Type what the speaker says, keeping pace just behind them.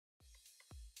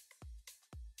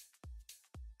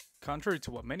Contrary to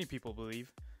what many people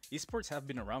believe, esports have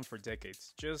been around for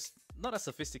decades, just not as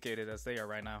sophisticated as they are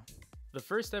right now. The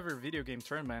first ever video game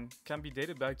tournament can be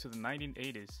dated back to the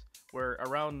 1980s, where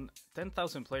around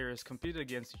 10,000 players competed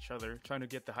against each other trying to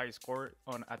get the highest score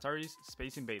on Atari's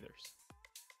Space Invaders.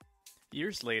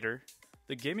 Years later,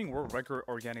 the gaming world record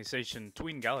organization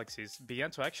Twin Galaxies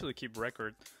began to actually keep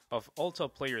record of all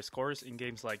top player scores in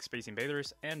games like Space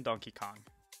Invaders and Donkey Kong.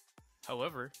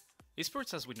 However,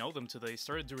 esports as we know them today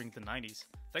started during the 90s.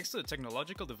 Thanks to the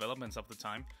technological developments of the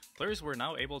time, players were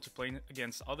now able to play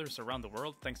against others around the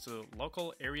world thanks to the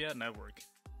local area network.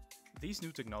 These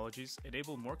new technologies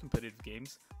enable more competitive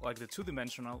games like the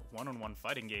two-dimensional one-on-one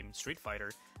fighting game Street Fighter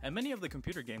and many of the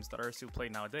computer games that are still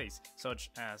played nowadays,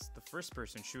 such as the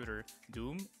first-person shooter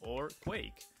Doom or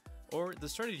Quake, or the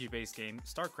strategy-based game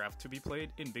StarCraft to be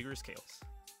played in bigger scales.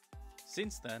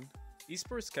 Since then,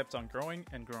 esports kept on growing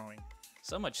and growing,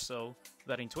 so much so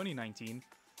that in 2019,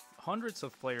 hundreds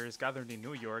of players gathered in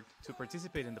New York to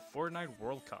participate in the Fortnite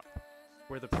World Cup,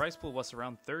 where the prize pool was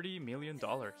around $30 million.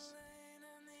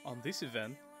 On this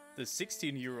event, the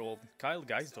 16-year-old Kyle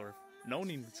Geisdorf, known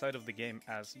inside of the game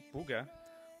as Booga,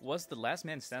 was the last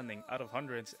man standing out of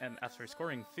hundreds, and after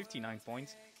scoring 59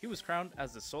 points, he was crowned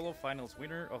as the solo finals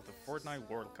winner of the Fortnite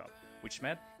World Cup, which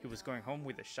meant he was going home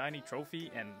with a shiny trophy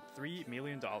and $3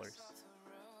 million.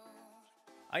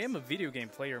 I am a video game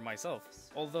player myself,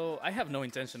 although I have no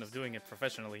intention of doing it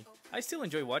professionally. I still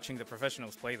enjoy watching the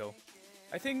professionals play though.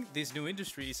 I think this new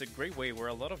industry is a great way where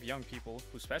a lot of young people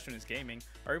whose passion is gaming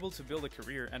are able to build a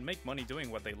career and make money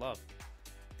doing what they love.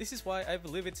 This is why I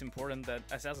believe it's important that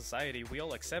as a society we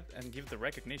all accept and give the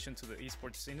recognition to the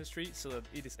esports industry so that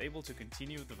it is able to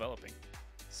continue developing.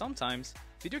 Sometimes,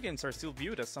 video games are still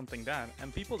viewed as something bad,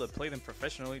 and people that play them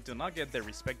professionally do not get the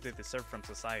respect they deserve from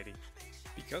society.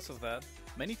 Because of that,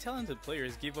 many talented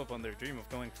players give up on their dream of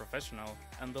going professional,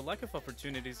 and the lack of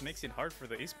opportunities makes it hard for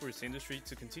the esports industry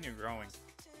to continue growing.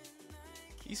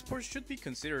 Esports should be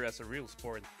considered as a real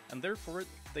sport, and therefore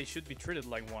they should be treated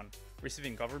like one,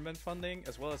 receiving government funding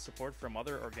as well as support from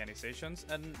other organizations,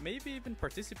 and maybe even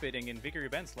participating in bigger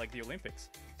events like the Olympics.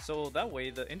 So that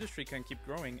way the industry can keep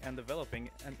growing and developing,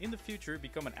 and in the future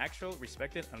become an actual,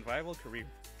 respected and viable career.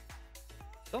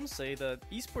 Some say that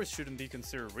esports shouldn't be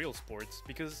considered real sports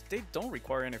because they don't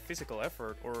require any physical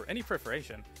effort or any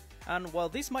preparation. And while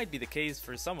this might be the case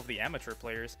for some of the amateur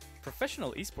players,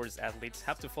 professional esports athletes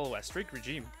have to follow a strict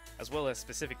regime, as well as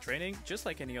specific training just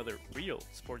like any other real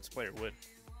sports player would.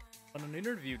 On an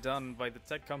interview done by the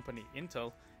tech company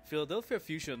Intel, Philadelphia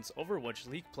Fusion's Overwatch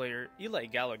League player Eli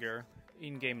Gallagher,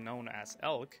 in-game known as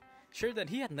Elk, shared that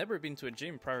he had never been to a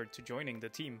gym prior to joining the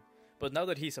team, but now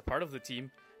that he's a part of the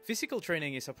team, physical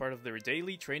training is a part of their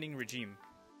daily training regime.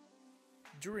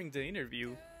 During the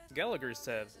interview, Gallagher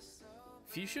said,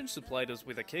 "Fusion supplied us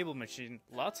with a cable machine,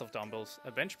 lots of dumbbells,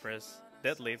 a bench press,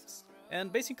 deadlifts,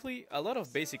 and basically a lot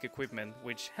of basic equipment,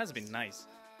 which has been nice.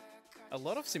 A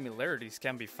lot of similarities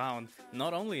can be found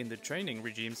not only in the training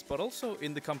regimes but also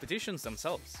in the competitions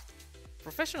themselves.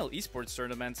 Professional esports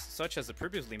tournaments, such as the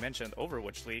previously mentioned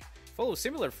Overwatch League, follow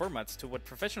similar formats to what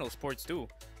professional sports do,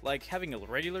 like having a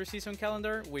regular season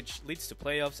calendar, which leads to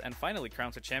playoffs and finally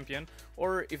crowns a champion,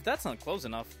 or if that's not close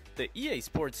enough, the EA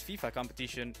Sports FIFA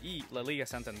competition La Liga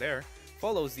Santander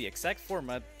follows the exact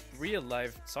format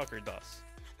real-life soccer does.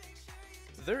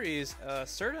 There is a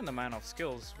certain amount of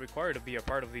skills required to be a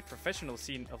part of the professional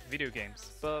scene of video games,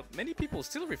 but many people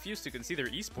still refuse to consider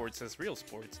esports as real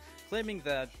sports, claiming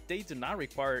that they do not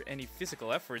require any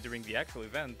physical effort during the actual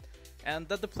event, and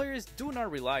that the players do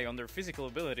not rely on their physical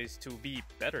abilities to be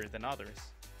better than others.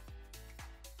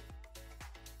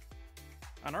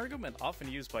 An argument often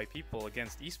used by people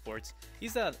against esports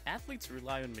is that athletes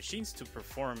rely on machines to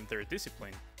perform their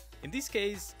discipline. In this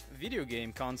case, video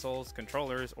game consoles,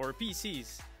 controllers, or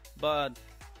PCs, but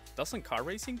doesn't car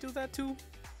racing do that too?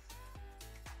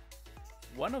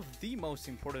 One of the most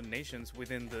important nations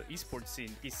within the esports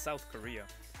scene is South Korea.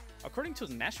 According to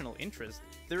the National Interest,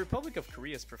 the Republic of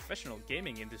Korea's professional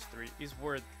gaming industry is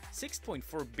worth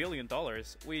 $6.4 billion,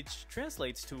 which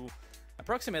translates to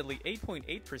approximately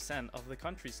 8.8% of the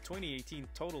country's 2018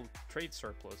 total trade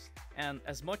surplus, and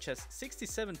as much as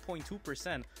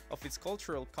 67.2% of its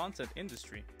cultural content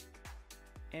industry.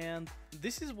 And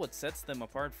this is what sets them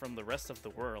apart from the rest of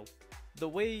the world. The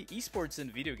way esports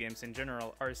and video games in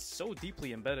general are so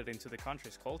deeply embedded into the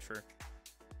country's culture.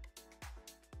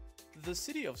 The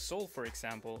city of Seoul, for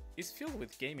example, is filled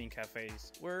with gaming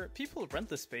cafes, where people rent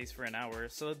the space for an hour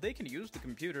so that they can use the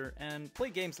computer and play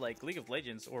games like League of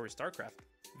Legends or StarCraft.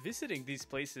 Visiting these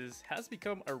places has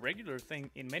become a regular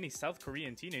thing in many South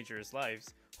Korean teenagers'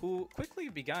 lives, who quickly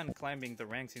began climbing the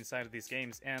ranks inside of these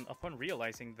games, and upon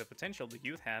realizing the potential the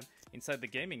youth had inside the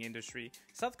gaming industry,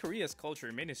 South Korea's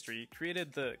culture ministry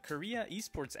created the Korea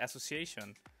Esports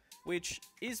Association, which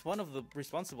is one of the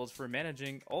responsibles for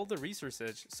managing all the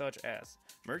resources such as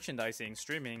merchandising,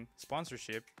 streaming,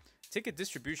 sponsorship, ticket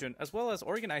distribution, as well as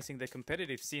organizing the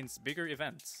competitive scene's bigger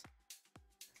events.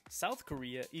 South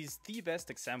Korea is the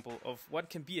best example of what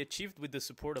can be achieved with the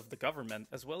support of the government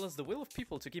as well as the will of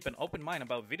people to keep an open mind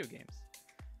about video games.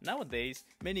 Nowadays,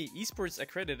 many esports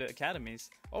accredited academies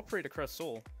operate across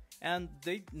Seoul, and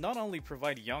they not only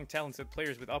provide young talented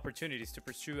players with opportunities to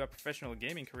pursue a professional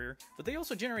gaming career, but they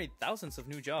also generate thousands of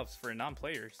new jobs for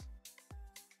non-players.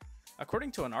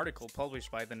 According to an article published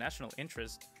by the National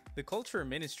Interest, the Culture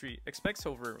Ministry expects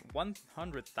over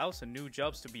 100,000 new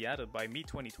jobs to be added by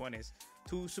mid-2020s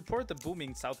to support the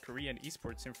booming South Korean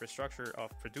esports infrastructure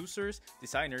of producers,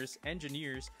 designers,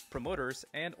 engineers, promoters,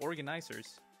 and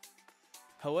organizers.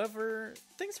 However,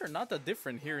 things are not that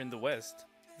different here in the West.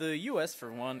 The US,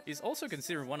 for one, is also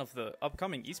considered one of the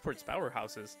upcoming esports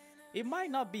powerhouses. It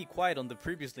might not be quite on the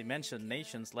previously mentioned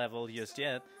nations level just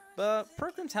yet, but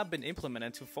programs have been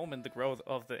implemented to foment the growth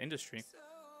of the industry.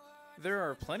 There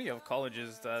are plenty of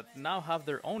colleges that now have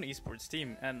their own esports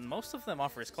team, and most of them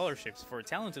offer scholarships for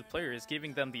talented players,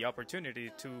 giving them the opportunity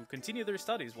to continue their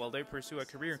studies while they pursue a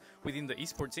career within the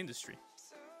esports industry.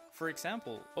 For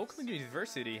example, Oakland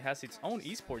University has its own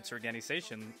esports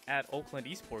organization at Oakland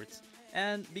Esports,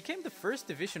 and became the first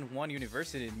Division I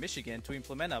university in Michigan to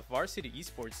implement a varsity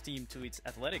esports team to its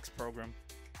athletics program.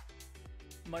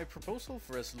 My proposal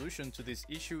for a solution to this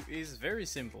issue is very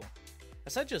simple.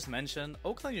 As I just mentioned,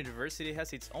 Oakland University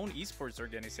has its own esports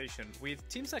organization with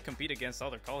teams that compete against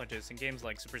other colleges in games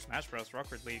like Super Smash Bros.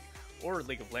 Rocket League or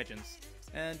League of Legends.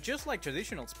 And just like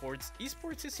traditional sports,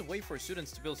 esports is a way for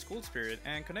students to build school spirit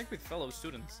and connect with fellow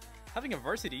students. Having a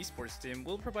varsity esports team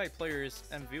will provide players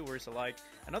and viewers alike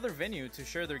another venue to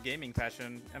share their gaming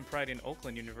passion and pride in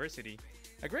Oakland University.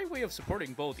 A great way of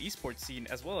supporting both esports scene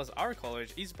as well as our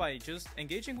college is by just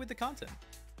engaging with the content.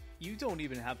 You don't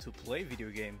even have to play video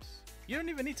games. You don't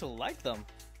even need to like them.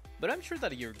 But I'm sure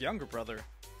that your younger brother,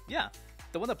 yeah,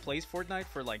 the one that plays Fortnite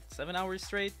for like 7 hours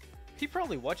straight, he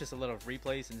probably watches a lot of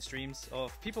replays and streams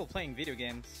of people playing video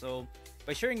games, so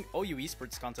by sharing OU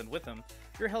esports content with him,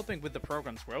 you're helping with the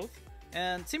program's growth,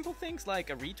 and simple things like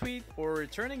a retweet or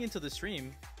turning into the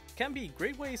stream can be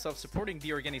great ways of supporting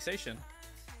the organization.